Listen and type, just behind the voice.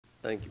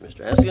Thank you,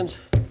 Mr. Haskins.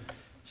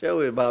 Shall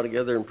we bow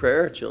together in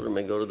prayer? Children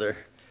may go to their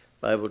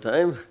Bible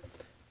time.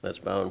 Let's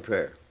bow in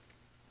prayer.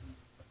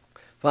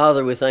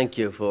 Father, we thank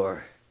you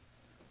for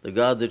the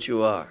God that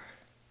you are,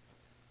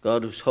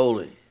 God who's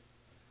holy,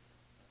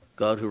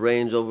 God who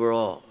reigns over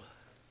all,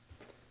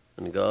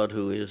 and God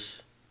who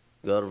is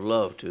God of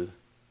love to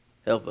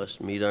help us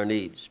meet our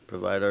needs,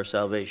 provide our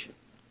salvation.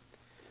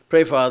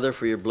 Pray, Father,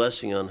 for your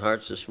blessing on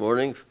hearts this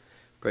morning.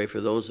 Pray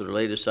for those that are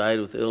laid aside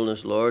with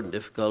illness, Lord, and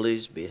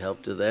difficulties. Be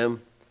help to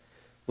them.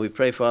 We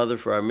pray, Father,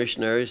 for our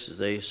missionaries as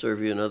they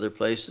serve you in other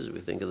places.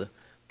 We think of the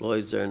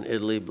Lloyds there in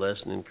Italy.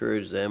 Bless and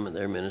encourage them in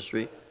their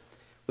ministry.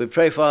 We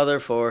pray, Father,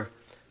 for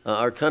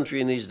our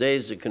country in these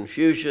days of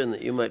confusion,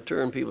 that you might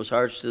turn people's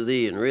hearts to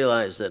thee and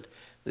realize that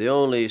the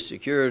only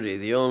security,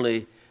 the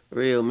only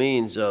real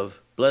means of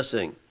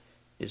blessing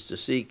is to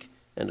seek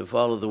and to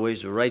follow the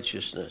ways of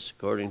righteousness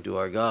according to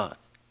our God.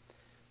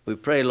 We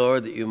pray,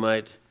 Lord, that you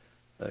might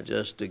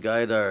just to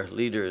guide our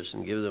leaders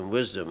and give them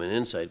wisdom and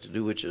insight to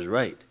do which is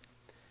right.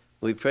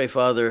 We pray,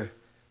 Father,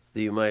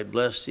 that you might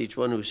bless each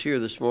one who's here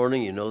this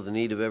morning. You know the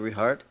need of every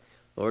heart.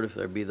 Lord, if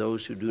there be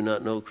those who do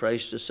not know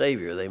Christ as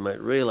Savior, they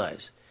might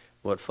realize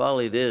what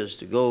folly it is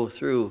to go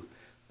through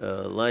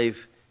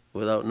life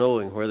without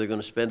knowing where they're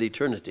going to spend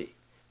eternity.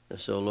 And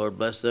so, Lord,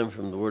 bless them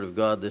from the Word of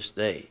God this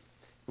day.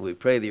 And we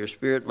pray that your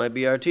Spirit might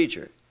be our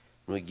teacher.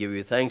 And we give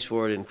you thanks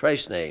for it in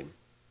Christ's name.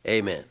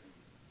 Amen.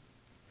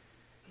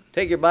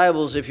 Take your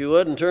Bibles, if you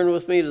would, and turn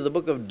with me to the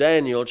book of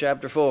Daniel,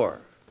 chapter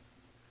 4.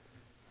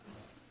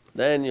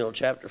 Daniel,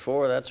 chapter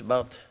 4, that's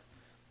about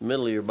the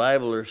middle of your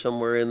Bible or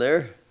somewhere in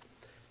there.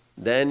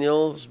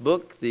 Daniel's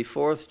book, the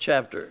 4th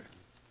chapter.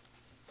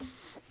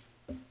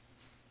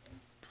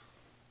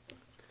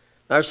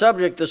 Our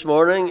subject this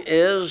morning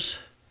is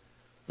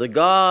the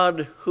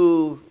God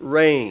who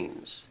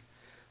reigns.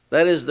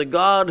 That is, the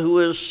God who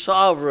is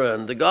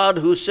sovereign, the God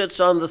who sits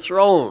on the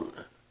throne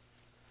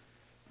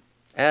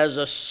as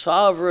a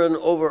sovereign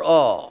over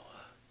all.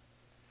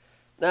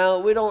 Now,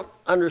 we don't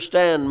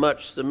understand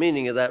much the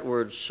meaning of that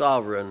word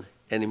sovereign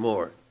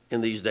anymore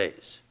in these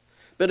days.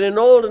 But in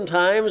olden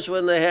times,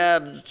 when they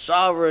had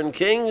sovereign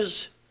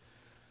kings,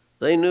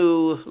 they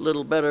knew a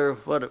little better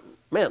what it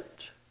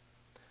meant.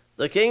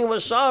 The king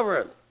was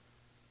sovereign.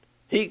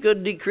 He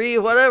could decree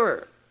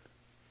whatever.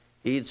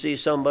 He'd see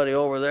somebody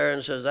over there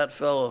and says, that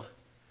fellow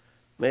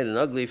made an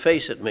ugly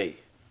face at me.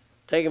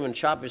 Take him and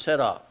chop his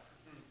head off.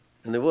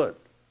 And they would.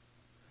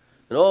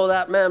 And oh,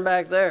 that man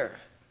back there,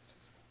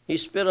 he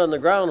spit on the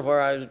ground where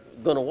I was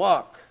going to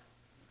walk.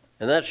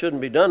 And that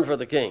shouldn't be done for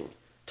the king.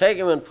 Take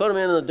him and put him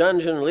in the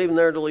dungeon and leave him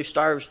there till he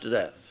starves to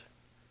death.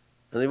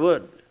 And they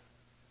would.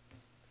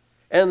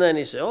 And then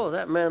he said, oh,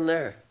 that man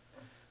there,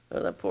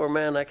 that poor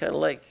man, I kind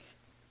of like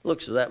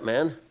looks of that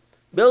man.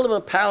 Build him a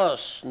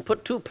palace and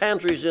put 2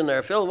 pantries in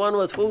there. Fill one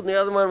with food and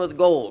the other one with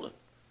gold.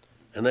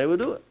 And they would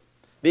do it.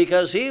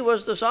 Because he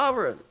was the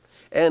sovereign.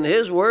 And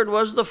his word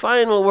was the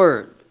final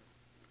word.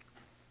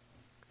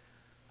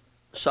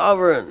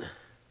 Sovereign,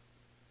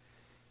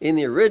 in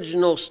the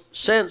original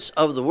sense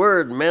of the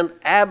word, meant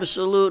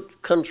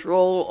absolute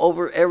control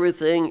over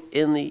everything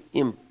in the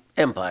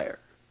empire.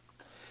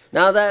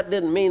 Now, that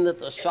didn't mean that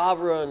the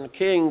sovereign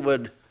king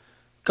would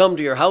come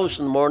to your house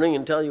in the morning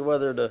and tell you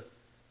whether to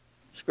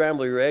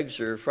scramble your eggs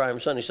or fry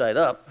them sunny side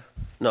up.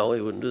 No,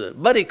 he wouldn't do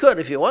that. But he could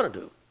if he wanted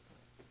to,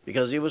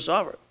 because he was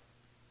sovereign.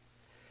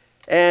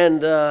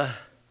 And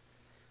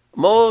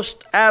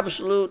most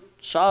absolute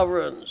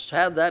sovereigns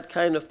had that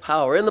kind of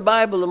power. In the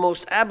Bible, the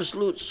most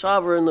absolute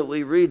sovereign that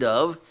we read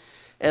of,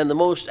 and the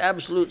most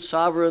absolute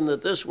sovereign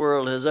that this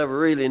world has ever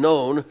really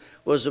known,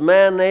 was a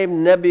man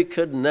named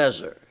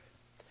Nebuchadnezzar.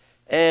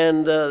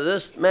 And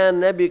this man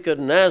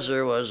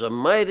Nebuchadnezzar was a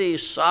mighty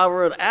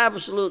sovereign,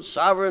 absolute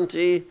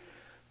sovereignty,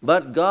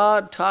 but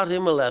God taught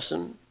him a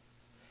lesson,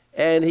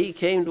 and he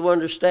came to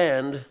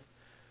understand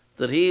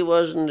that he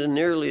wasn't in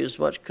nearly as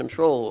much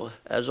control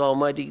as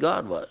Almighty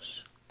God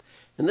was.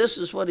 And this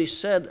is what he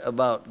said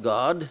about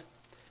God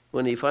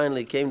when he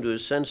finally came to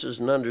his senses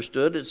and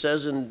understood. It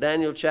says in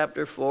Daniel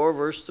chapter 4,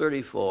 verse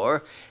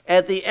 34,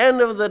 at the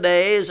end of the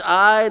days,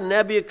 I,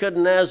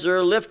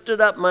 Nebuchadnezzar, lifted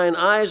up mine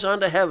eyes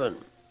unto heaven,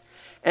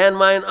 and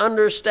mine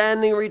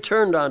understanding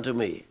returned unto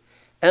me.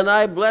 And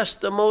I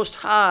blessed the Most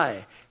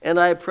High, and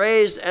I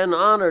praised and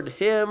honored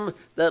him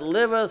that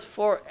liveth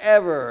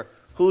forever,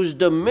 whose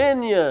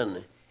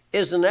dominion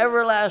is an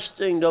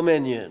everlasting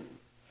dominion,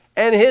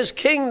 and his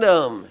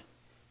kingdom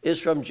is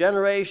from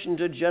generation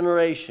to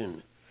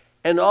generation,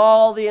 and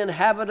all the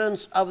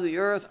inhabitants of the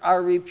earth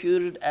are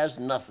reputed as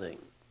nothing.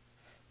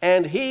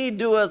 And he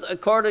doeth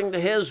according to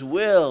his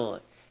will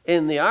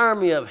in the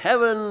army of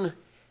heaven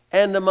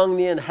and among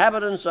the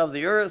inhabitants of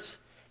the earth,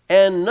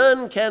 and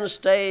none can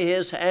stay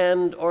his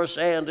hand or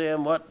say unto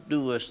him, what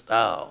doest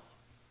thou?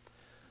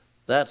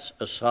 That's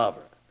a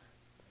sovereign.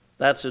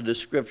 That's a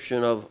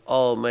description of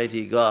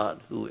Almighty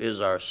God, who is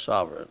our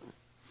sovereign.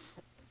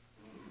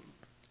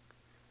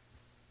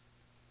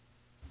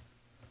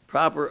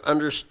 Proper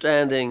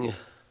understanding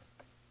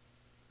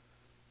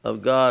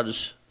of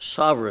God's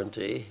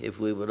sovereignty, if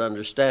we would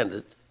understand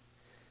it,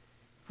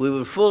 we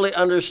would fully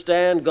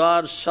understand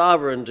God's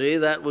sovereignty,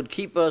 that would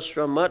keep us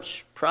from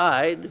much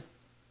pride.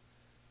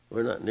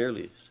 We're not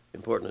nearly as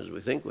important as we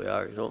think we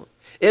are, you know.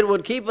 It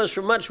would keep us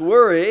from much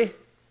worry.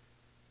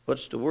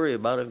 What's to worry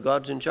about if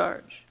God's in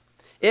charge?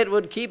 It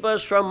would keep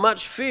us from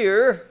much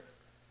fear.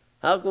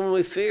 How can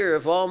we fear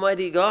if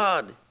Almighty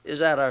God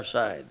is at our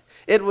side?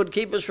 It would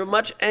keep us from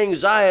much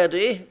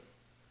anxiety.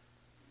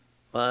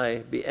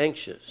 Why be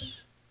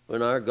anxious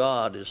when our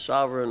God is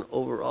sovereign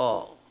over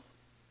all?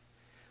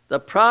 The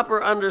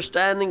proper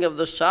understanding of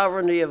the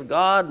sovereignty of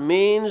God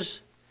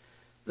means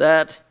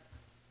that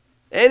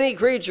any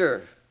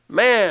creature,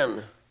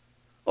 man,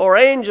 or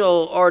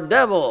angel, or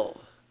devil,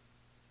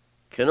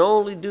 can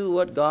only do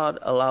what God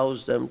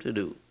allows them to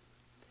do.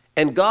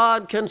 And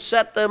God can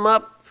set them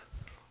up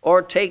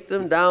or take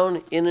them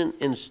down in an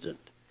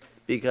instant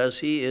because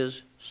he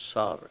is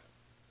sovereign.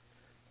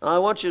 Now, I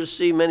want you to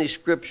see many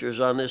scriptures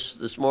on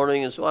this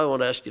morning, and so I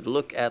won't ask you to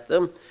look at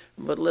them,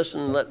 but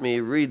listen, let me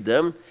read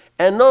them.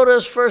 And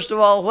notice, first of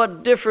all,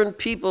 what different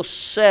people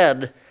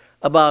said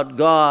about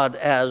God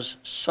as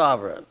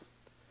sovereign.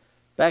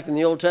 Back in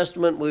the Old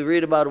Testament, we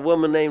read about a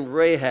woman named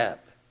Rahab,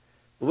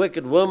 a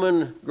wicked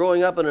woman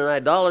growing up in an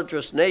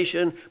idolatrous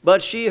nation,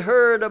 but she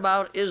heard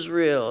about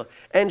Israel,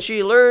 and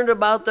she learned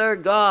about their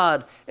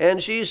God,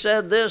 and she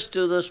said this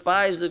to the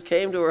spies that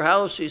came to her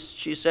house.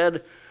 She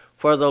said,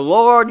 "For the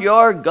Lord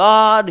your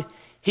God,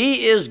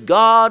 he is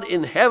God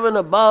in heaven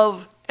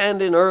above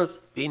and in earth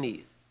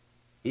beneath."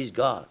 He's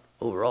God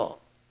over all.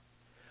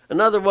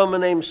 Another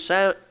woman named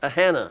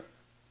Hannah,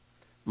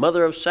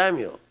 mother of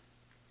Samuel,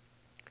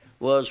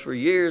 was for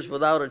years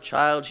without a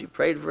child. She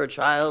prayed for a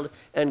child,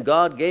 and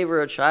God gave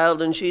her a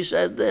child, and she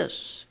said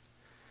this,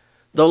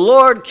 "The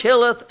Lord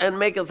killeth and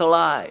maketh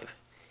alive.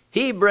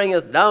 He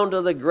bringeth down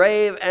to the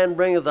grave and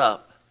bringeth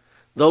up.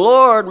 The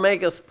Lord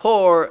maketh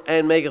poor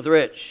and maketh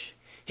rich.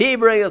 He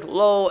bringeth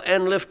low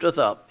and lifteth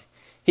up.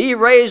 He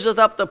raiseth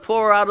up the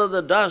poor out of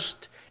the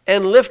dust,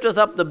 and lifteth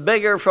up the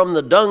beggar from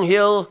the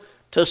dunghill,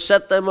 to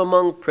set them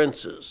among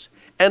princes,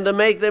 and to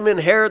make them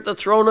inherit the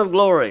throne of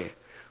glory.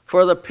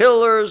 For the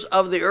pillars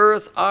of the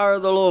earth are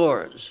the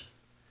Lord's."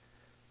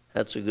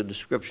 That's a good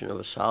description of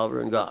a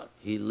sovereign God.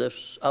 He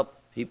lifts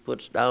up, he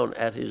puts down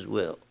at his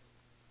will.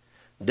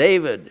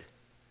 David,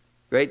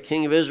 great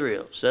king of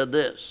Israel, said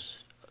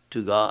this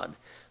to God,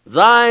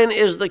 "Thine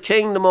is the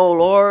kingdom, O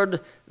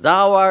Lord.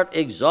 Thou art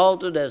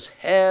exalted as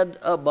head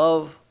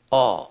above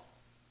all."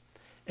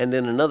 And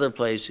in another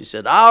place he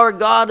said, "Our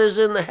God is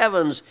in the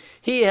heavens.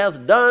 He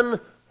hath done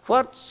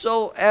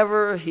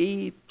whatsoever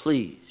he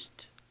pleased."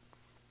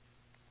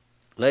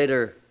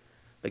 Later,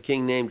 a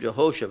king named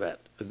Jehoshaphat,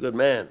 a good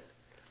man,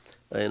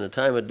 in a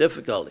time of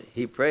difficulty,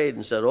 he prayed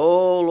and said,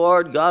 "O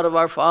Lord God of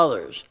our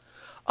fathers,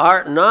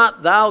 art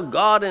not thou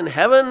God in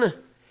heaven?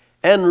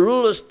 And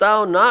rulest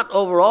thou not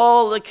over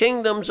all the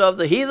kingdoms of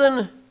the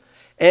heathen?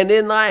 And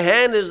in thy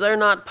hand is there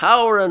not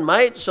power and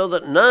might, so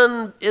that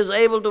none is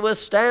able to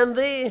withstand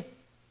thee?"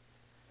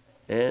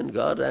 And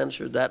God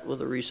answered that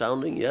with a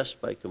resounding yes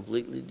by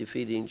completely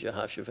defeating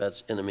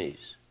Jehoshaphat's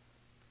enemies.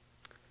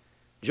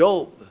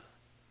 Job,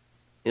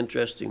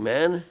 interesting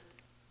man,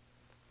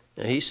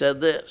 and he said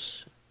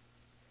this,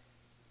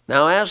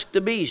 "Now ask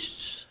the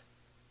beasts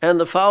and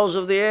the fowls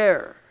of the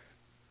air,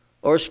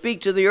 or speak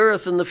to the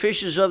earth and the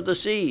fishes of the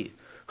sea.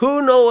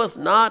 Who knoweth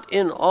not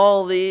in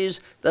all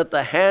these that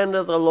the hand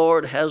of the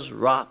Lord has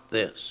wrought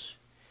this?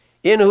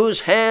 In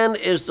whose hand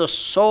is the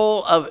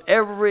soul of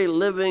every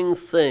living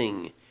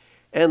thing,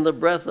 and the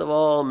breath of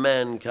all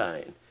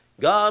mankind."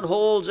 God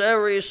holds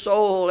every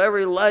soul,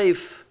 every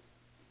life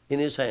in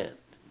his hand.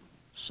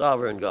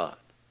 Sovereign God.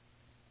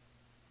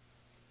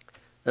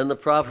 Then the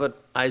prophet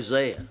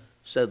Isaiah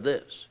said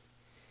this,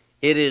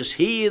 "It is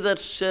he that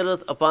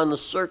sitteth upon the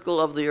circle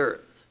of the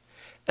earth,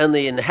 and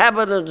the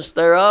inhabitants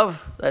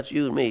thereof," that's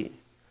you and me,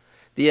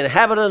 "the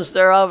inhabitants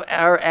thereof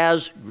are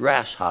as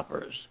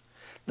grasshoppers,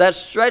 that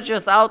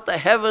stretcheth out the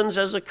heavens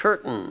as a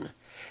curtain,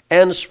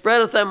 and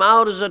spreadeth them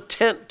out as a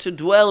tent to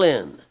dwell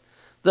in,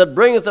 that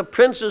bringeth the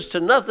princes to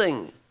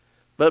nothing,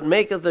 but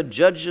maketh the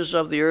judges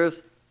of the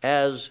earth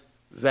as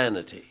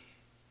vanity."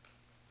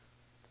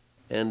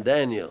 And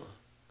Daniel,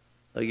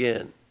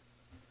 again,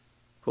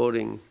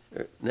 quoting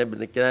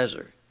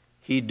Nebuchadnezzar,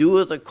 "He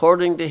doeth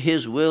according to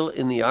his will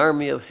in the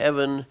army of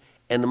heaven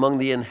and among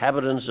the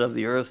inhabitants of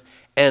the earth,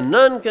 and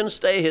none can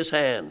stay his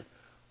hand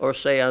or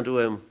say unto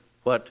him,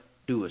 What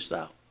doest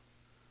thou?"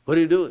 What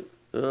are you doing?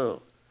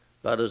 No,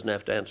 God doesn't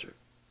have to answer.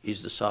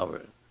 He's the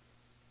sovereign.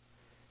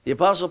 The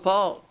Apostle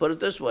Paul put it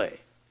this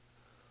way,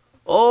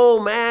 "O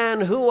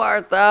man, who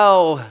art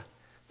thou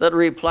that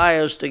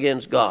repliest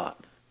against God?"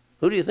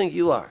 Who do you think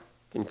you are?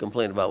 Can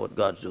complain about what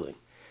God's doing.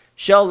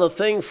 "Shall the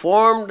thing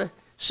formed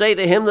say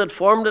to him that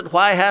formed it,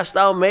 Why hast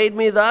thou made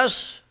me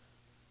thus?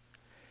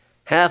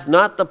 Hath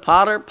not the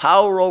potter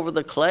power over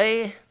the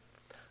clay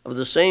of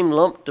the same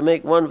lump to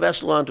make one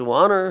vessel unto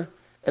honor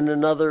and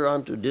another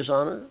unto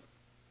dishonor?"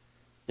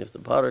 If the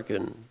potter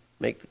can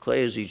make the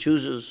clay as he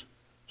chooses,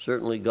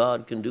 certainly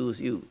God can do with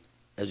you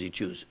as he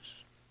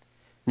chooses.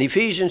 In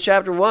Ephesians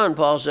chapter 1,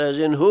 Paul says,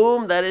 in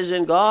whom, that is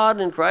in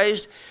God, in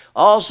Christ,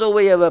 also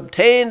we have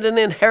obtained an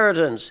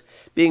inheritance,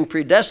 being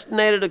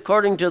predestinated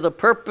according to the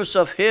purpose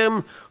of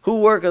him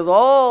who worketh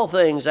all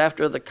things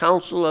after the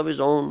counsel of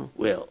his own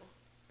will.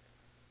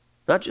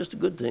 Not just the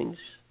good things,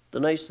 the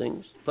nice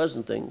things,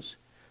 pleasant things,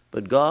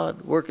 but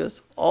God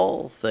worketh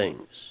all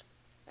things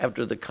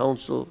after the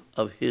counsel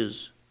of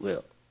his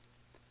will.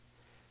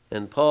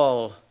 And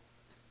Paul,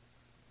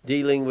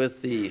 dealing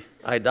with the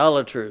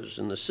idolaters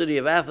in the city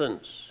of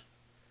Athens,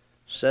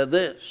 said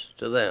this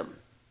to them: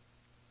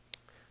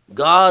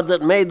 God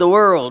that made the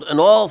world and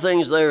all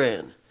things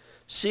therein,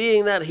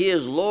 seeing that he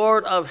is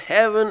Lord of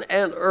heaven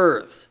and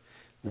earth,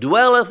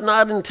 dwelleth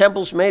not in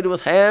temples made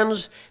with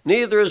hands,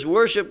 neither is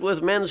worshipped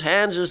with men's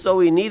hands as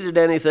though he needed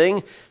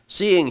anything,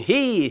 seeing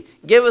he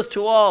giveth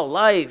to all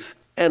life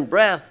and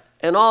breath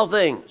and all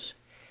things,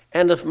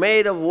 and hath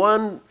made of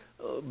one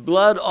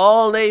blood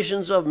all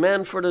nations of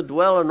men for to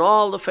dwell on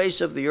all the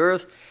face of the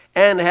earth,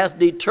 and hath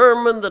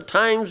determined the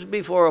times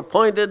before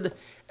appointed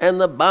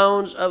and the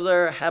bounds of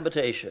their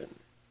habitation.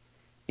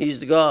 He's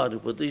the God who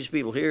put these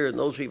people here and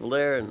those people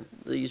there and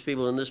these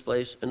people in this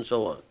place and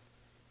so on.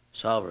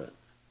 Sovereign.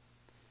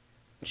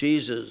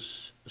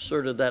 Jesus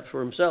asserted that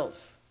for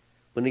himself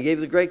when he gave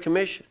the Great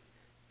Commission.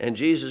 And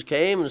Jesus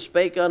came and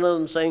spake unto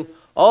them, saying,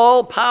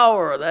 all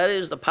power, that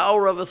is the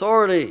power of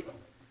authority,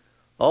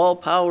 all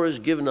power is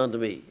given unto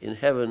me in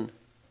heaven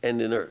and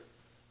in earth.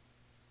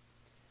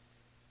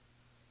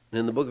 And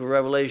in the book of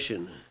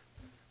Revelation,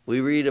 we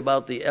read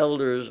about the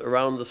elders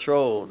around the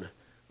throne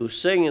who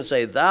sing and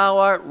say, thou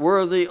art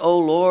worthy, O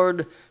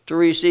Lord, to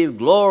receive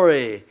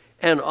glory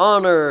and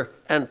honor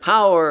and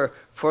power,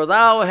 for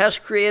thou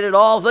hast created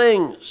all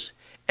things,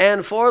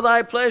 and for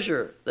thy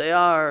pleasure they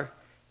are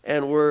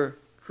and were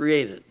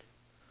created.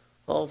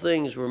 All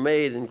things were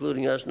made,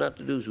 including us, not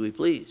to do as we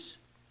please,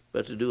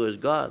 but to do as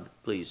God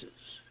pleases.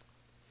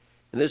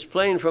 And it's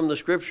plain from the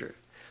Scripture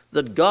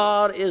that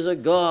God is a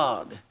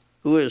God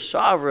who is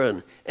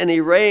sovereign, and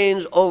he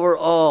reigns over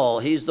all.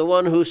 He's the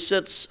one who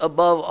sits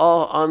above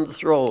all on the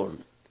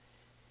throne.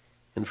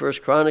 In 1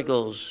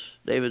 Chronicles,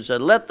 David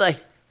said, let the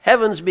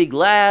heavens be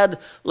glad,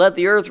 let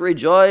the earth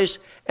rejoice,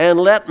 and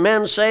let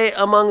men say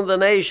among the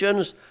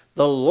nations,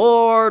 the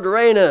Lord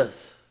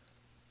reigneth.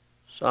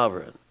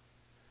 Sovereign.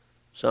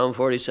 Psalm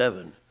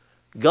 47,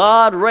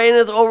 God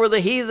reigneth over the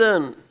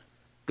heathen.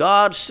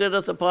 God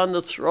sitteth upon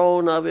the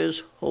throne of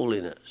his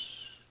holiness.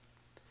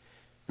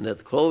 And at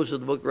the close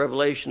of the book of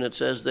Revelation it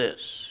says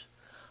this: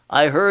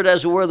 I heard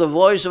as it were the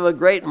voice of a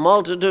great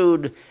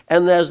multitude,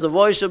 and as the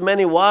voice of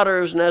many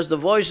waters, and as the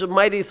voice of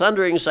mighty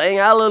thundering, saying,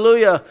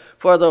 Hallelujah,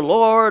 for the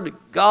Lord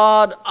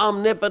God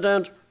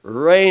omnipotent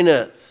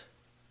reigneth.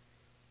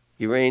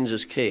 He reigns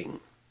as king.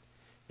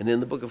 And in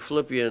the book of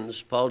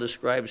Philippians, Paul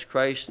describes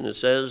Christ, and it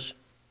says,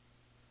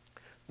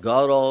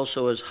 God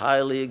also has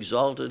highly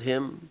exalted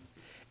him,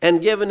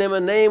 and given him a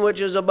name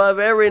which is above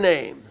every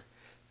name,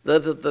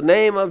 that at the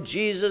name of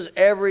Jesus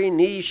every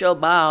knee shall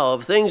bow,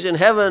 of things in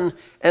heaven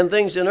and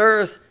things in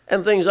earth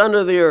and things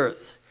under the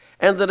earth,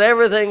 and that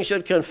everything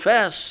should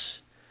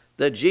confess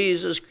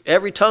that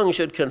every tongue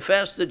should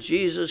confess that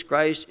Jesus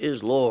Christ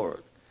is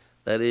Lord.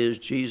 That is,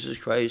 Jesus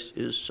Christ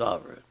is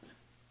sovereign.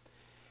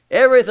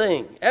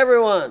 Everything,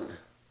 everyone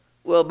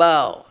will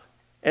bow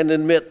and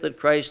admit that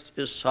Christ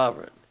is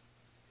sovereign.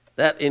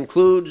 That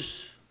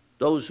includes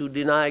those who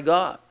deny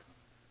God.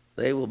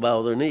 They will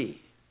bow their knee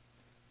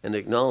and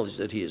acknowledge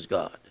that he is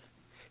God.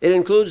 It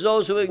includes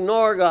those who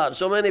ignore God.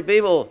 So many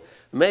people,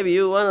 maybe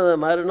you one of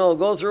them, I don't know,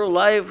 go through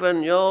life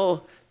and,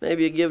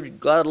 maybe you give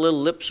God a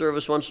little lip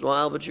service once in a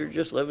while, but you're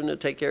just living to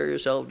take care of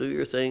yourself, do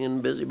your thing,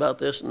 and busy about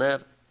this and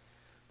that.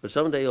 But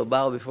someday you'll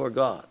bow before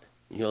God,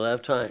 and you'll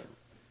have time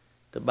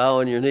to bow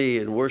on your knee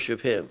and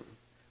worship him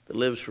that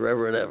lives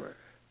forever and ever.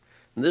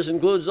 And this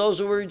includes those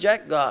who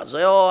reject God.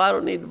 Say, I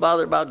don't need to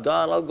bother about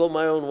God. I'll go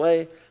my own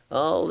way.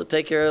 I'll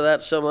take care of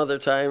that some other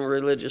time,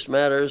 religious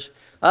matters.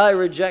 I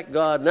reject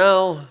God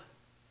now.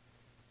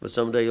 But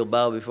someday you'll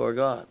bow before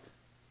God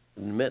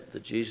and admit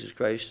that Jesus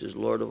Christ is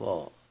Lord of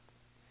all.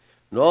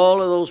 And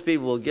all of those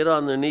people will get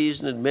on their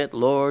knees and admit,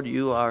 Lord,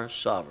 you are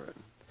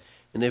sovereign.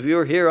 And if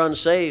you're here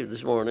unsaved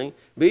this morning,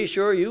 be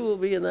sure you will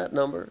be in that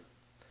number.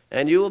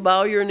 And you will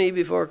bow your knee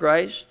before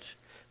Christ.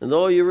 And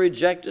though you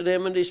rejected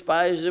him and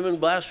despised him and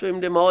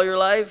blasphemed him all your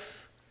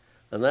life,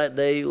 on that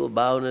day you will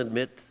bow and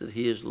admit that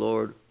he is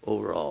Lord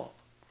over all.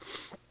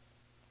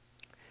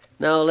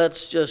 Now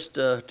let's just,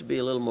 to be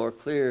a little more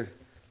clear,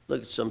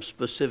 look at some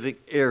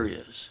specific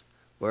areas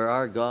where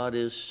our God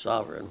is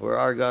sovereign, where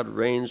our God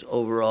reigns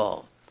over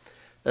all.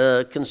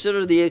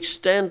 Consider the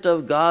extent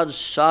of God's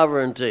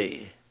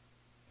sovereignty.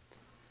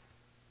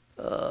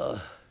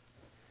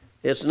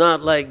 It's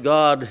not like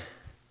God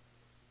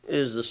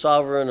is the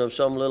sovereign of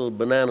some little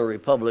banana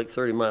republic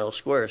 30 miles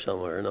square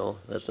somewhere. No,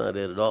 that's not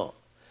it at all.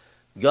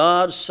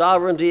 God's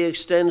sovereignty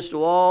extends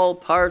to all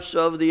parts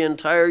of the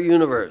entire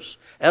universe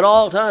at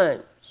all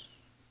times,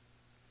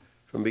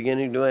 from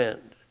beginning to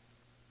end.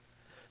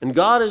 And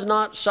God is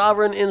not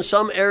sovereign in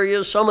some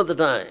areas some of the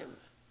time.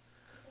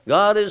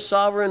 God is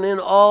sovereign in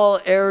all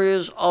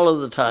areas all of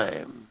the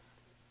time.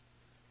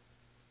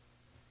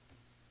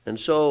 And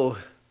so,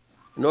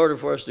 in order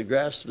for us to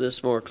grasp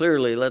this more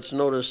clearly, let's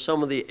notice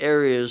some of the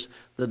areas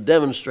that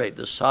demonstrate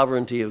the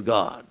sovereignty of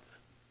God.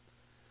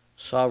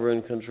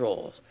 Sovereign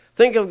control.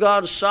 Think of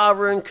God's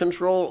sovereign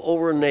control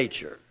over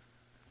nature.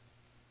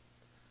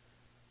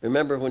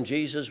 Remember when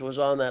Jesus was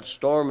on that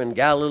storm in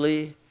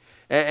Galilee,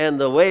 and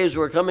the waves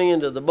were coming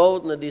into the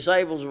boat, and the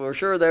disciples were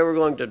sure they were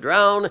going to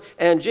drown,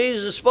 and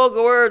Jesus spoke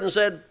a word and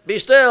said, "Be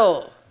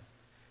still."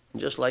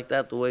 And just like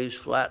that, the waves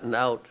flattened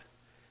out,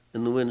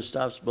 and the wind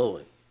stops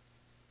blowing,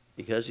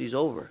 because he's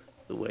over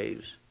the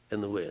waves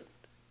and the wind.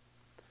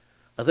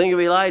 I think of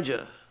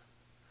Elijah,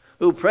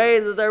 who prayed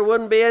that there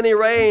wouldn't be any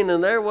rain,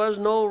 and there was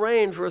no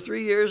rain for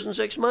 3 years and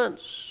 6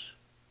 months.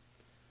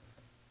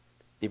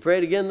 He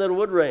prayed again that it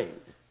would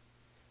rain,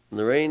 and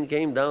the rain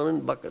came down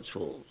in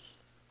bucketsfuls.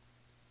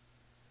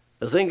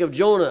 I think of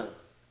Jonah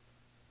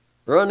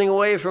running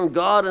away from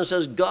God and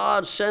says,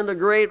 "God, send a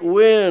great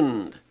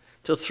wind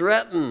to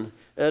threaten,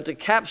 to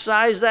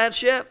capsize that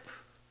ship."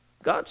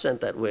 God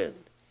sent that wind.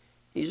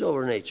 He's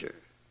over nature.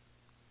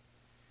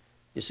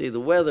 You see, the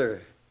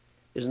weather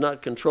is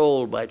not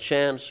controlled by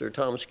chance or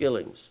Tom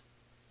Skillings.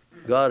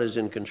 God is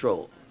in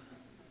control.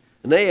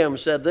 Nahum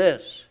said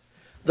this,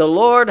 "The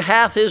Lord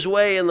hath his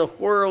way in the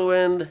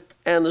whirlwind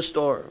and the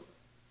storm."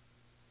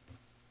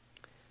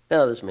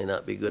 Now, this may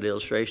not be a good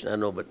illustration, I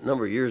know, but a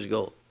number of years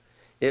ago,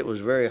 it was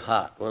very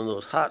hot, one of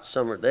those hot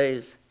summer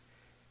days,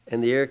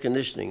 and the air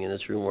conditioning in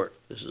this room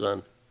worked. This is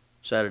on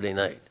Saturday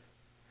night,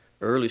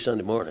 or early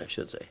Sunday morning, I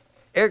should say.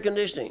 Air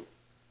conditioning.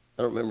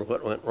 I don't remember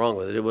what went wrong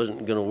with it. It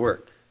wasn't going to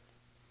work.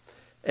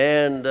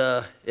 And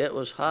it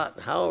was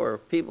hot. How are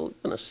people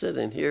going to sit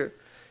in here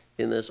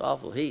in this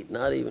awful heat,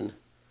 not even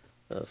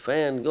a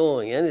fan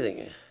going, anything?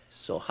 It's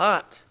so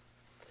hot.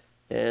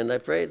 And I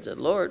prayed and said,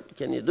 "Lord,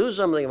 can you do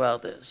something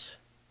about this?"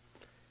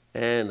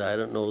 And I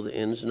don't know the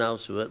ins and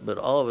outs of it, but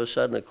all of a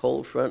sudden a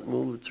cold front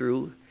moved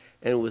through,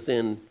 and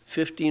within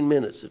 15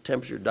 minutes the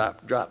temperature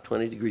dropped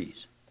 20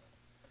 degrees.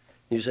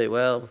 You say,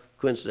 well,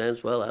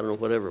 coincidence? Well, I don't know,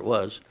 whatever it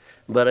was.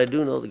 But I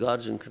do know that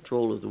God's in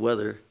control of the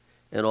weather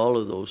and all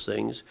of those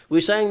things. We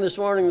sang this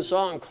morning the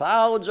song,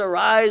 "Clouds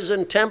arise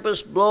and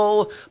tempests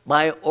blow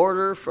by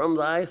order from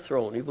thy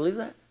throne." You believe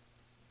that?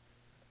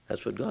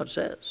 That's what God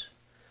says.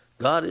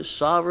 God is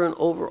sovereign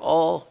over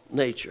all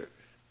nature.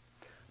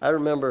 I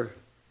remember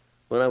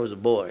when I was a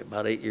boy,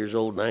 about 8 years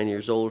old, 9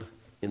 years old,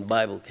 in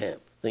Bible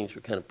camp. Things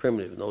were kind of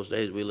primitive in those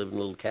days. We lived in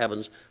little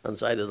cabins on the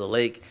side of the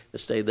lake. We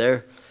stayed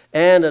there.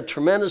 And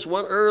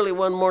early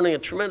one morning, a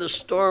tremendous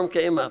storm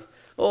came up.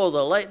 Oh,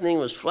 the lightning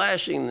was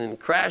flashing and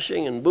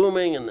crashing and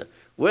booming, and the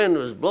wind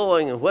was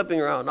blowing and whipping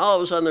around. And all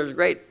of a sudden, there's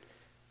a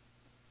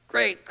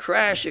great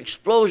crash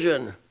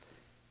explosion,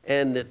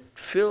 and it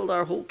filled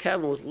our whole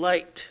cabin with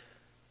light.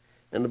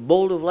 And a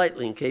bolt of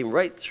lightning came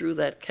right through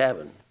that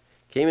cabin,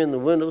 came in the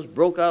windows,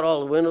 broke out all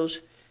the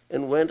windows,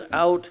 and went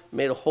out,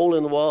 made a hole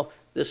in the wall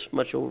this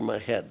much over my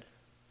head.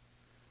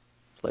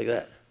 Like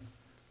that.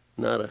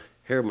 Not a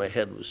hair of my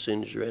head was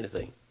singed or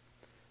anything.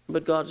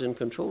 But God's in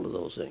control of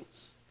those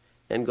things.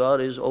 And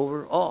God is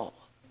over all.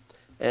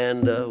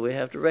 And we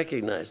have to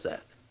recognize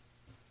that.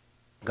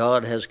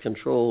 God has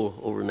control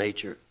over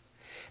nature.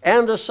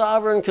 And the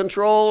sovereign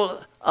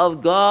control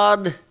of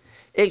God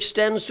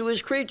extends to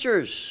his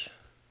creatures.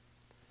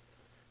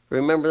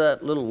 Remember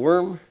that little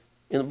worm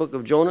in the book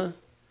of Jonah?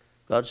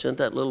 God sent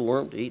that little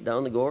worm to eat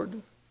down the gourd.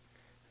 And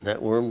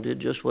that worm did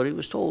just what he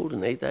was told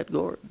and ate that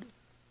gourd.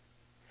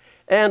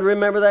 And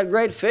remember that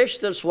great fish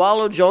that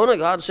swallowed Jonah?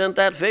 God sent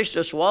that fish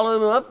to swallow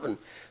him up and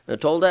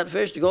told that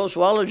fish to go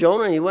swallow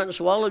Jonah, and he went and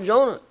swallowed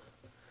Jonah.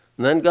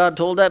 And then God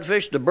told that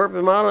fish to burp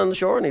him out on the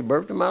shore, and he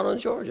burped him out on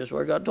the shore, just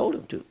where God told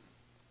him to.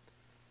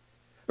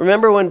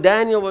 Remember when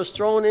Daniel was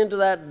thrown into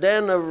that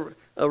den of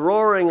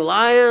roaring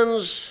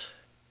lions,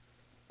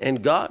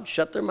 and God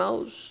shut their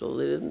mouths so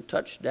they didn't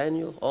touch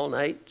Daniel all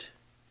night?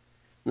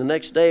 The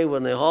next day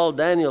when they hauled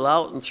Daniel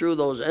out and threw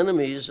those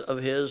enemies of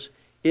his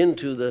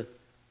into the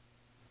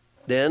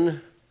den,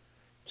 it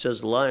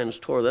says the lions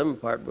tore them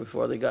apart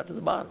before they got to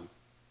the bottom.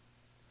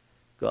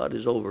 God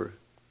is over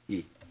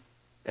the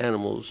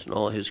animals and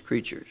all his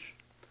creatures.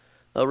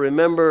 Now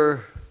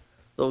remember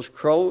those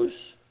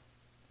crows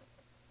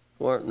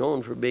who aren't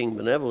known for being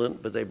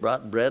benevolent, but they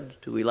brought bread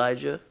to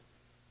Elijah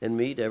and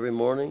meat every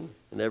morning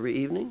and every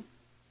evening?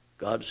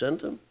 God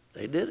sent them.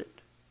 They did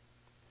it.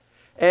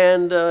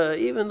 And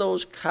even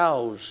those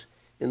cows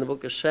in the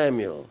book of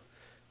Samuel,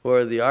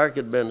 where the ark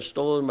had been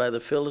stolen by the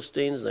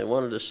Philistines and they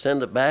wanted to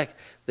send it back,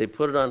 they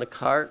put it on a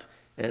cart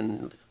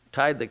and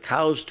tied the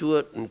cows to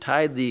it and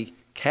tied the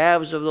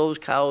calves of those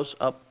cows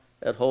up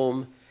at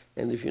home.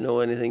 And if you know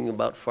anything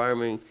about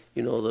farming,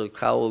 you know the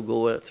cow will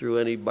go through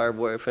any barbed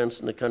wire fence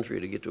in the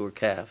country to get to her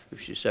calf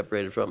if she's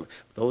separated from it.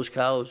 Those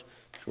cows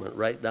went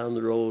right down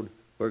the road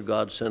where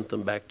God sent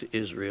them back to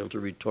Israel to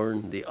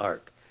return the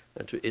ark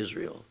to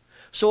Israel.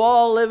 So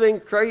all living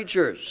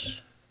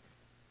creatures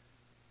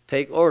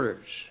take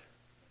orders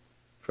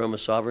from a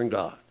sovereign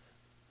God.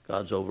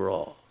 God's over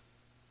all.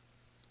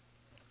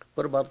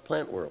 What about the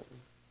plant world?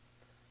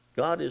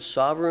 God is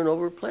sovereign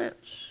over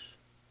plants.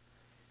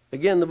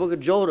 Again, the book of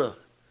Jonah,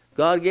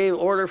 God gave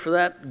order for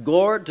that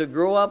gourd to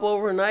grow up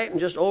overnight, and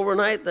just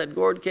overnight that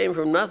gourd came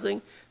from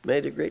nothing,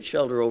 made a great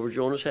shelter over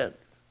Jonah's head,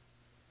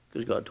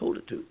 because God told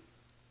it to.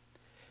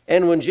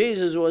 And when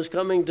Jesus was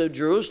coming to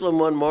Jerusalem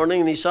one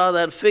morning and he saw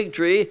that fig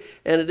tree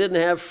and it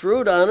didn't have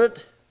fruit on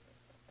it,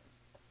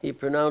 he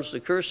pronounced a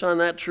curse on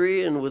that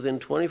tree, and within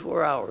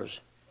 24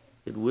 hours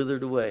it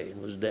withered away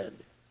and was dead.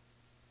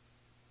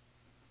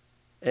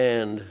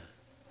 And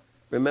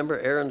remember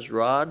Aaron's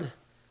rod?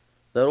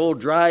 That old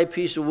dry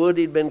piece of wood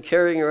he'd been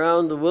carrying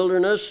around the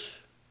wilderness?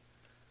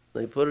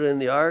 They put it in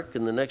the ark,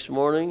 and the next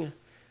morning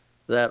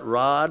that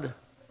rod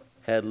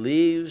had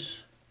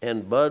leaves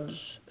and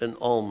buds and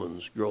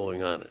almonds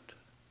growing on it.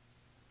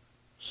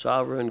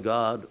 Sovereign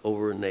God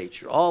over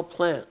nature. All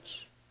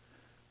plants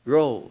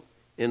grow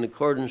in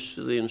accordance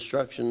to the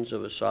instructions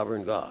of a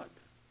sovereign God.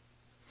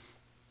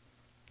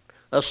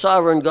 A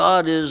sovereign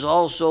God is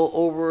also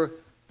over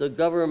the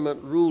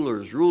government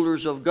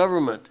rulers of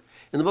government.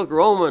 In the book of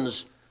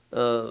Romans,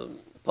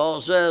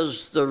 Paul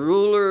says, the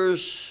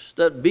rulers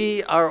that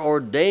be are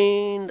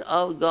ordained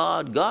of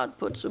God. God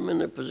puts them in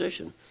their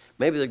position.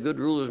 Maybe they're good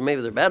rulers,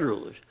 maybe they're bad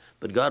rulers,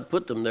 but God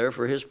put them there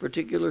for his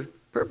particular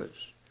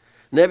purpose.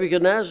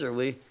 Nebuchadnezzar,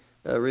 we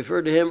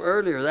referred to him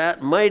earlier,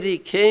 that mighty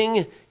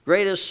king,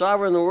 greatest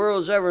sovereign the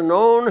world has ever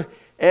known,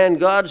 and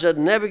God said,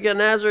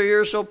 Nebuchadnezzar,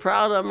 you're so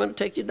proud, I'm going to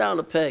take you down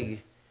a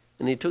peg.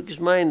 And he took his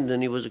mind,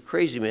 and he was a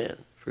crazy man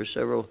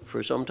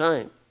for some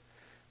time.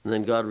 And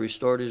then God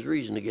restored his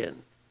reason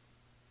again.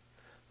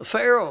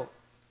 Pharaoh,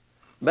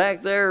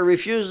 back there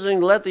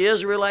refusing to let the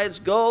Israelites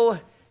go,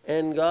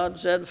 and God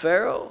said,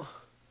 Pharaoh,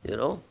 you're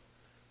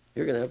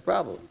going to have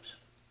problems.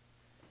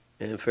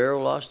 And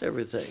Pharaoh lost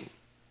everything,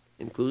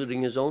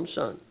 including his own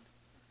son,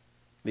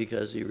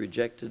 because he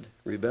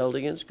rebelled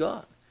against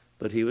God.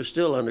 But he was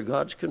still under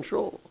God's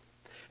control.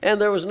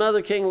 And there was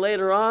another king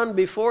later on.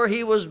 Before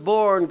he was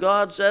born,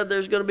 God said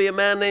there's going to be a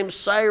man named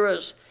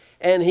Cyrus,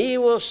 and he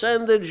will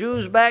send the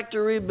Jews back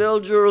to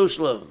rebuild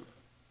Jerusalem.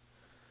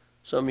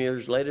 Some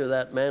years later,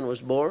 that man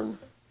was born,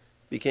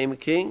 became a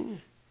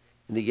king,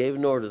 and he gave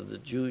an order that the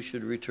Jews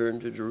should return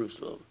to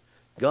Jerusalem.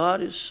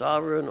 God is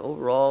sovereign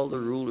over all the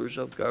rulers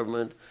of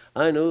government.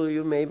 I know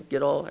you may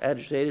get all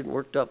agitated and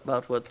worked up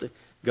about what the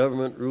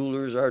government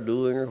rulers are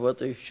doing or what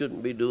they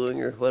shouldn't be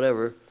doing or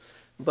whatever,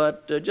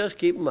 but just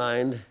keep in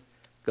mind,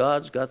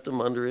 God's got them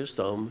under his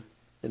thumb,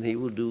 and he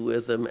will do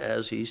with them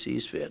as he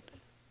sees fit.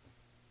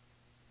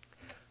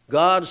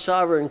 God's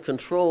sovereign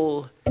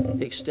control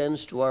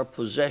extends to our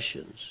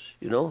possessions,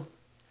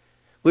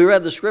 We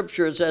read the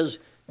scripture, it says,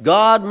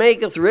 God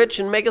maketh rich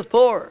and maketh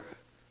poor.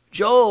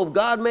 Job,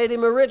 God made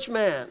him a rich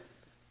man.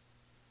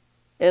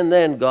 And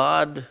then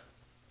God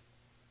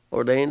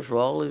ordained for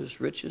all his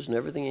riches and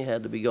everything he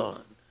had to be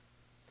gone.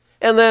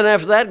 And then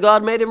after that,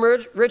 God made him a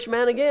rich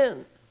man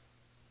again.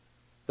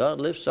 God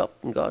lifts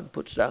up and God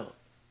puts down.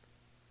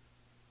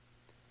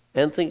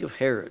 And think of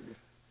Herod,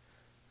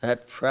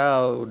 that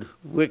proud,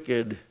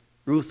 wicked,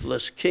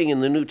 ruthless king in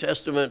the New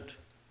Testament,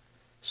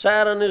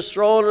 sat on his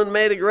throne and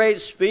made a great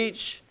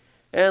speech,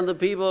 and the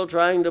people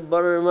trying to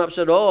butter him up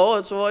said, oh,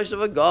 it's the voice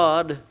of a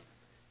god.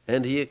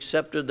 And he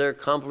accepted their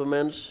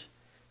compliments,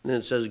 and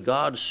it says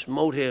God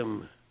smote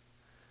him,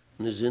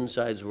 and his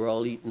insides were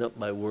all eaten up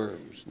by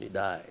worms, and he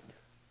died.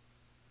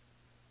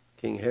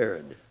 King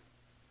Herod,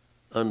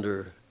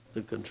 under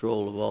the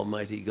control of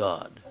Almighty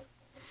God.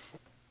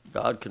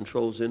 God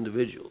controls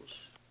individuals.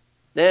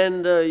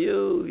 And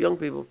you young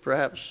people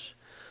perhaps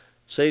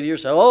say to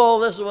yourself,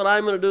 oh, this is what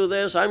I'm going to do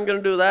this, I'm going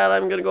to do that,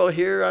 I'm going to go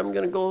here, I'm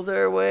going to go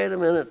there. Wait a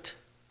minute.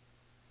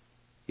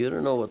 You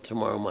don't know what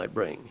tomorrow might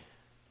bring.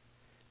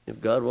 If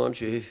God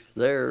wants you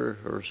there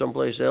or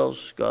someplace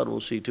else, God will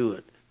see to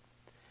it.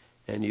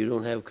 And you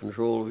don't have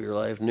control of your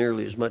life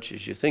nearly as much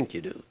as you think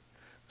you do.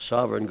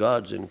 Sovereign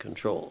God's in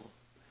control.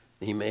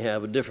 He may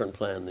have a different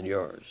plan than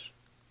yours.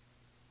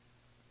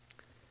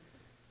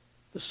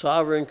 The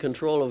sovereign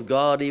control of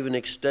God even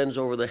extends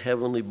over the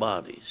heavenly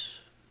bodies.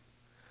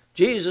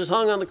 Jesus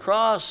hung on the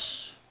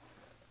cross,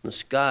 and the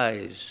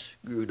skies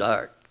grew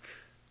dark.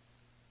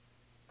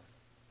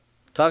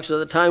 Talks of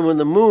the time when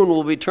the moon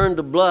will be turned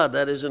to blood,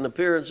 that is, in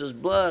appearance as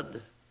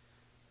blood.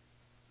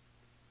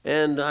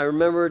 And I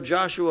remember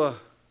Joshua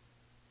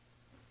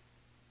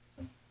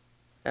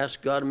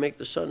asked God to make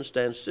the sun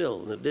stand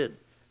still, and it did.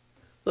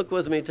 Look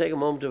with me, take a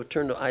moment to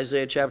turn to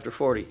Isaiah chapter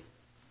 40.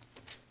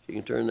 You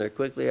can turn there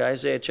quickly.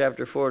 Isaiah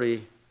chapter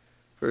 40,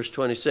 verse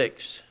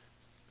 26.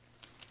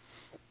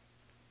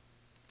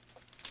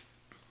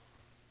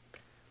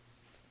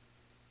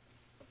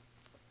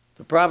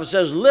 The prophet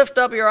says, lift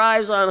up your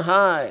eyes on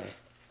high,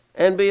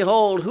 and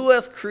behold, who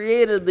hath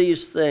created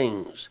these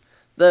things,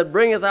 that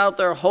bringeth out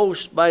their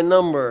host by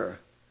number?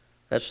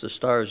 That's the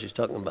stars he's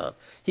talking about.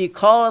 He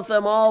calleth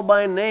them all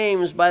by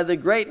names, by the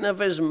greatness of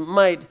his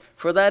might,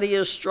 for that he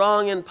is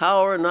strong in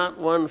power, not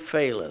one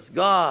faileth.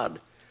 God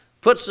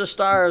puts the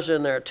stars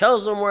in there,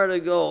 tells them where to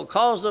go,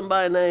 calls them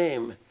by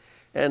name.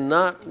 And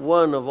not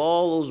one of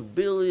all those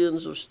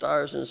billions of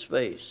stars in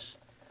space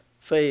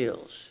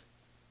fails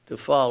to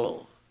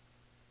follow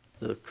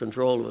the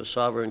control of a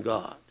sovereign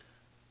God.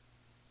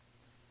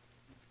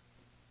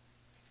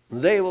 The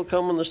day will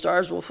come when the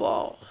stars will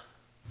fall,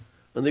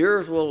 and the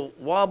earth will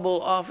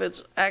wobble off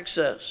its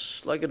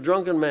axis like a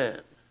drunken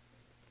man.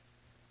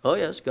 Oh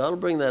yes, God will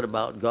bring that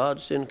about.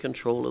 God's in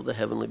control of the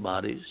heavenly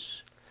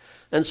bodies.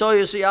 And so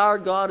you see, our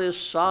God is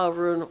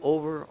sovereign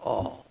over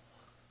all.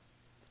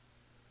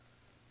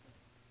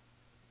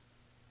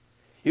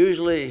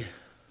 Usually,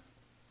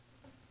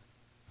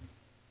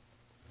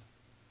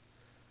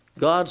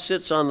 God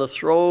sits on the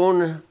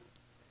throne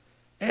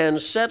and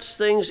sets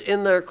things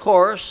in their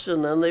course,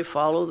 and then they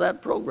follow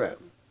that program.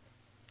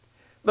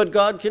 But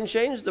God can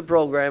change the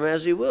program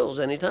as he wills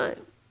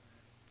anytime.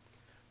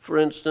 For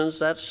instance,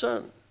 that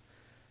sun.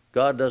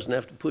 God doesn't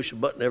have to push a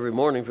button every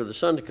morning for the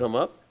sun to come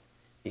up.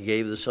 He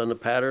gave the sun a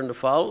pattern to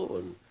follow,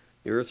 and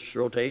the earth's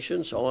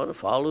rotation, so on, it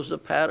follows the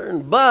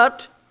pattern.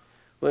 But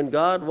when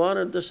God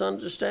wanted the sun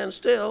to stand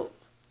still,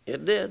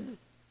 it did,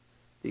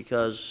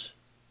 because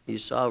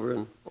he's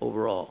sovereign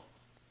over all.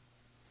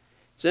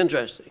 It's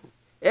interesting.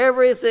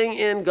 Everything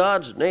in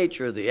God's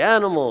nature, the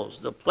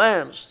animals, the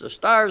plants, the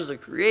stars, the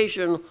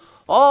creation,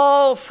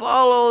 all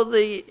follow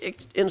the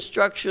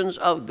instructions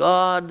of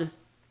God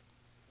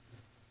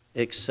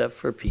except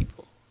for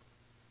people.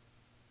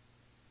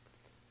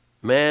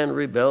 Man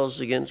rebels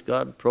against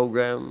God's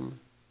program,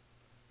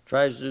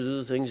 tries to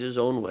do things his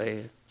own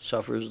way,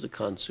 suffers the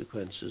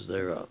consequences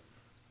thereof.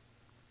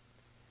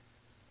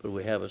 But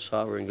we have a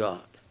sovereign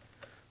God.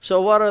 So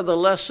what are the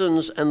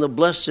lessons and the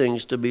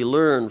blessings to be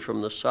learned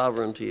from the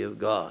sovereignty of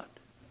God?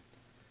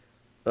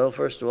 Well,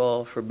 first of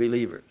all, for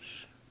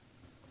believers,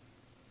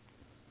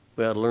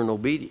 we ought to learn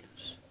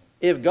obedience.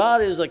 If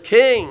God is a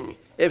king,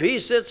 if he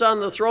sits on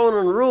the throne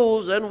and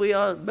rules, then we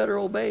ought better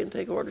obey and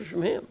take orders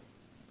from him.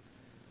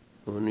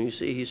 When you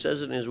see he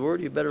says it in his word,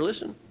 you better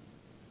listen.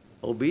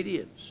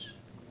 Obedience.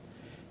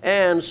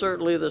 And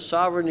certainly the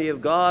sovereignty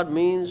of God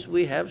means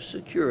we have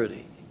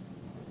security.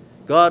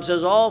 God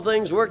says all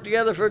things work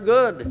together for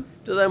good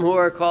to them who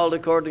are called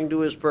according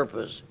to his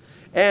purpose.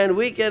 And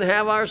we can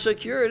have our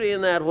security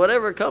in that.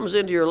 Whatever comes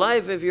into your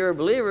life, if you're a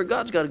believer,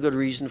 God's got a good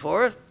reason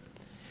for it.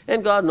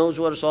 And God knows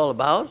what it's all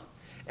about,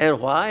 and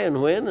why,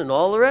 and when, and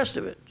all the rest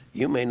of it.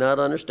 You may not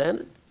understand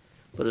it,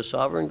 but a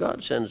sovereign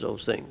God sends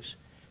those things,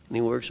 and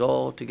he works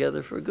all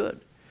together for good.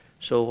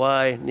 So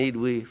why need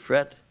we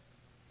fret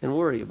and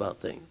worry about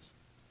things?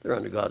 They're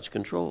under God's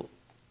control.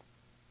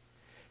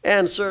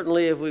 And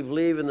certainly if we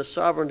believe in the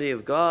sovereignty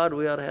of God,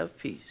 we ought to have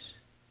peace.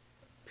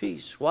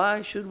 Peace.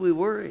 Why should we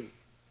worry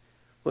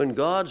when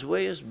God's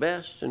way is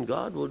best, and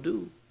God will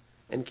do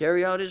and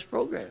carry out his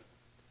program?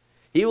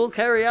 He will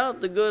carry out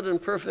the good and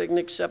perfect and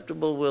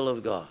acceptable will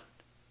of God.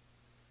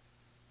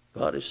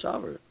 God is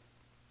sovereign.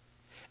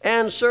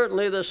 And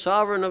certainly the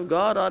sovereign of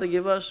God ought to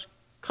give us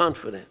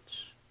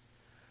confidence.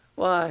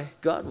 Why?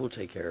 God will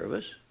take care of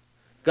us.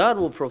 God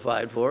will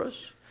provide for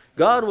us.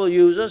 God will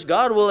use us.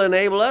 God will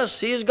enable us.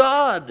 He's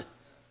God.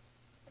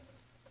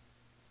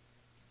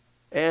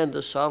 And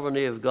the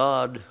sovereignty of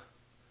God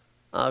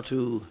ought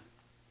to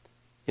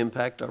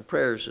impact our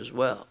prayers as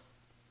well.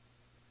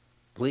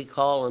 We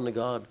call on the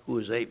God who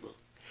is able.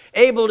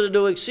 Able to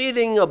do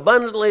exceeding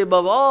abundantly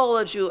above all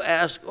that you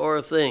ask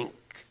or think.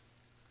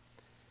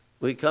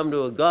 We come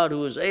to a God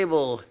who is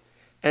able,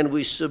 and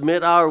we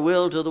submit our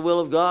will to the will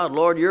of God.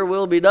 Lord, your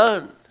will be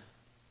done.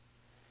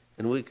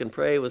 And we can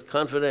pray with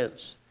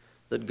confidence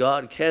that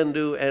God can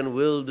do and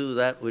will do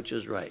that which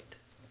is right.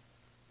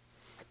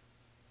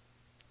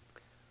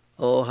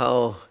 Oh,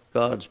 how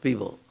God's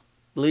people,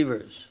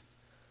 believers,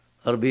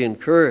 ought to be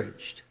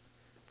encouraged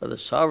by the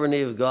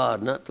sovereignty of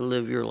God, not to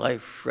live your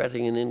life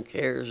fretting and in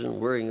cares and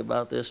worrying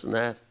about this and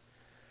that.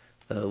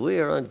 We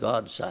are on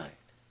God's side,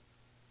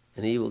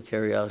 and he will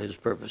carry out his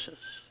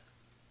purposes.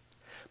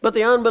 But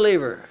the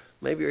unbeliever,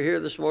 maybe you're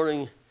here this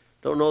morning,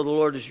 don't know the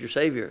Lord as your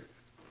Savior.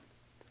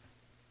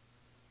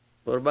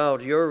 What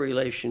about your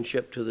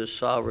relationship to this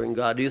sovereign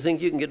God? Do you think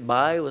you can get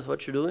by with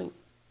what you're doing,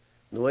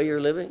 the way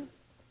you're living?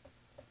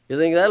 You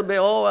think that'll be,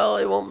 oh, well,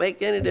 it won't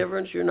make any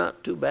difference. You're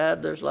not too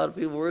bad. There's a lot of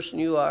people worse than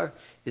you are.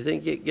 You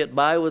think you can get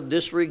by with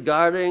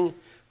disregarding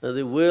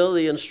the will,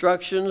 the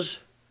instructions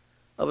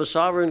of a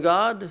sovereign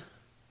God?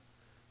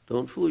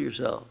 Don't fool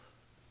yourself.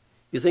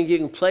 You think you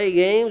can play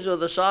games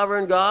with a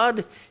sovereign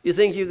God? You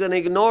think you can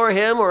ignore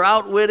him or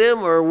outwit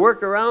him or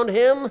work around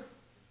him?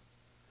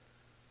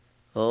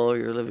 Oh,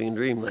 you're living in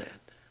dreamland.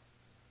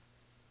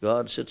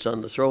 God sits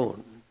on the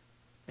throne,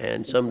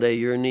 and someday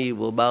your knee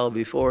will bow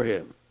before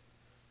him,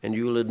 and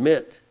you will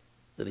admit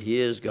that he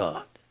is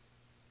God.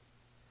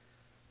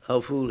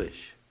 How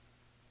foolish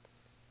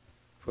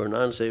for an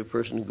unsaved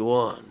person to go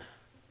on.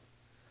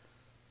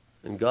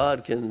 And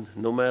God can,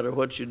 no matter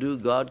what you do,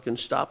 God can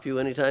stop you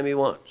anytime he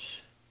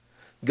wants.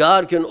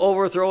 God can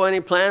overthrow any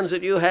plans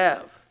that you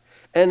have.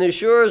 And as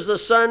sure as the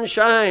sun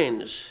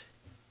shines,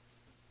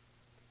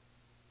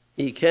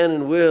 he can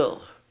and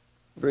will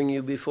bring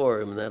you before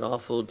him in that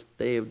awful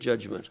day of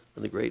judgment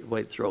on the great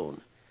white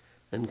throne.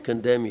 and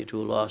condemn you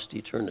to a lost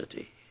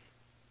eternity.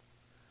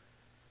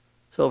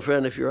 So,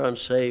 friend, if you're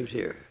unsaved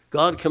here,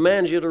 God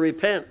commands you to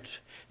repent.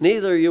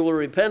 Neither you will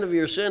repent of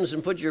your sins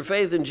and put your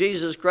faith in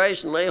Jesus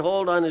Christ and lay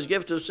hold on his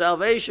gift of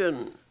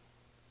salvation,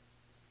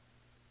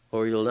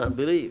 or you'll not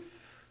believe.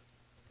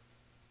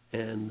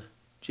 And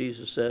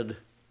Jesus said,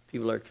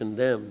 people are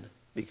condemned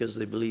because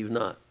they believe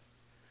not.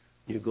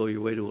 You go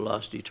your way to a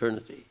lost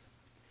eternity.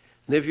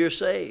 And if you're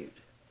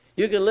saved,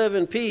 you can live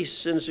in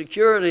peace and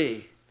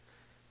security,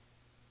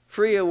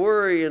 free of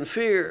worry and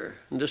fear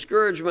and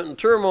discouragement and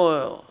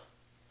turmoil,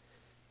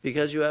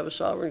 because you have a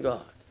sovereign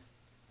God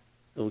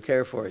who will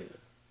care for you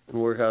and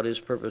work out his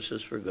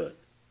purposes for good.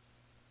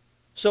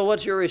 So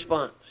what's your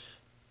response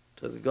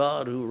to the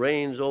God who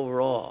reigns over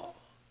all?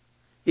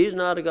 He's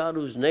not a God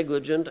who's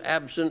negligent,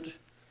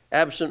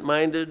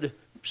 absent-minded,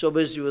 so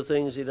busy with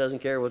things he doesn't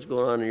care what's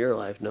going on in your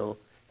life. No,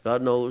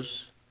 God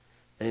knows,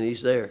 and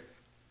he's there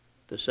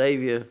to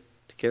save you,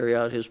 to carry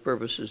out his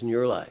purposes in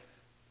your life.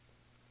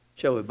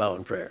 Shall we bow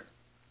in prayer?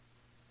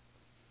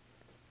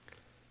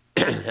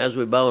 As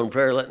we bow in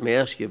prayer, let me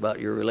ask you about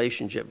your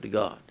relationship to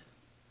God.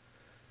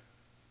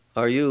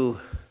 Are you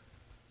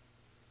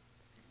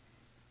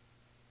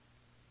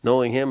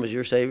knowing him as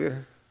your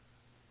Savior?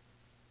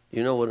 Do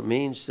you know what it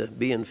means to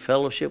be in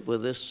fellowship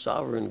with this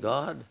sovereign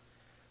God?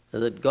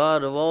 That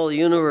God of all the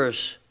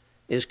universe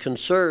is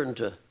concerned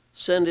to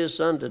send his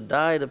Son to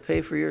die to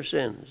pay for your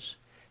sins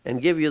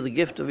and give you the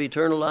gift of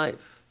eternal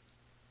life,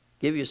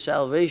 give you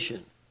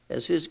salvation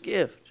as his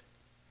gift.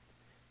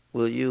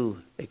 Will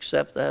you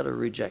accept that or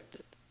reject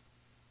it?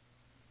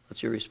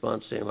 What's your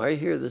response to him? Are you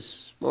here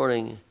this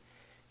morning?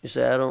 You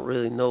say, I don't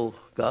really know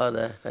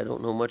God. I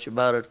don't know much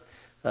about it.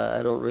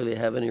 I don't really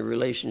have any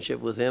relationship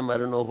with him. I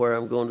don't know where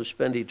I'm going to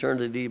spend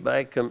eternity,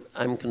 but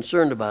I'm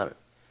concerned about it.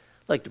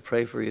 I'd like to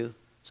pray for you.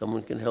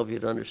 Someone can help you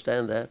to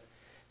understand that.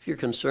 If you're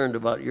concerned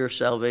about your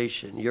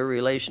salvation, your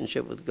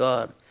relationship with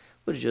God,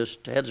 would you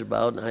just, heads are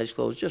bowed and eyes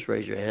closed, just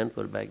raise your hand,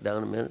 put it back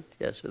down a minute.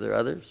 Yes, are there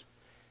others?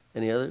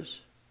 Any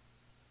others?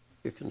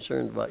 You're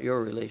concerned about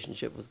your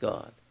relationship with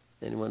God.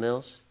 Anyone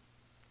else?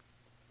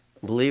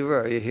 Believer,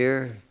 are you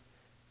here?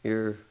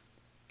 You're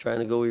trying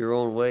to go your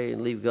own way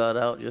and leave God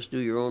out, just do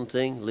your own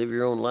thing, live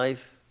your own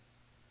life.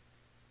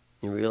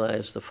 You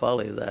realize the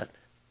folly of that.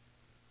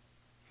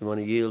 You want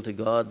to yield to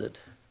God that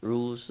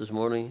rules this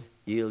morning,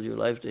 yield your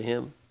life to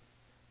him.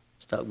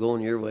 Stop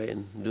going your way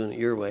and doing it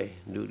your way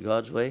and do it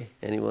God's way.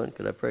 Anyone?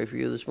 Could I pray for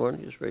you this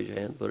morning? Just raise your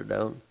hand, put it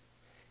down.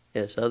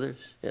 Yes,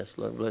 others? Yes,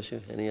 Lord bless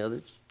you. Any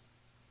others?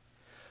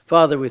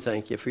 Father, we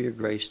thank you for your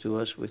grace to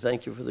us. We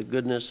thank you for the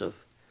goodness of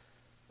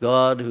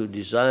God who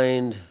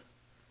designed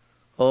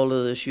all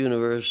of this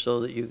universe so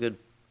that you could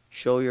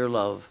show your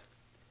love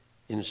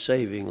in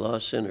saving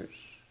lost sinners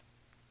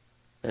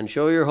and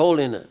show your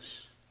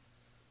holiness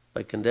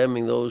by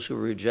condemning those who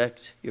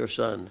reject your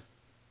Son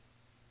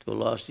to a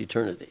lost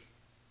eternity.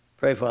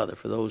 Pray, Father,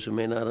 for those who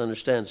may not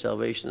understand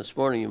salvation this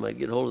morning, you might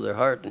get hold of their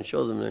heart and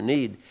show them their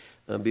need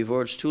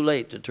before it's too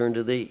late to turn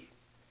to thee.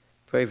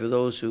 Pray for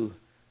those who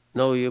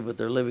know you, but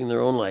they're living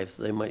their own life,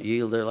 that they might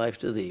yield their life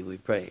to thee, we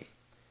pray.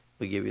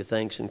 We give you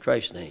thanks in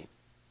Christ's name.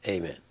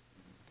 Amen.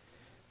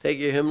 Take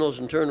your hymnals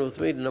and turn with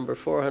me to number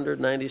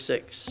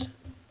 496.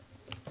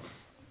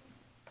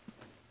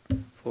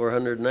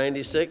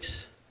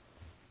 496.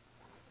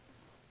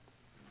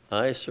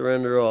 I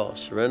surrender all,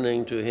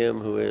 surrendering to him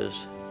who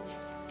is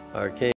our King.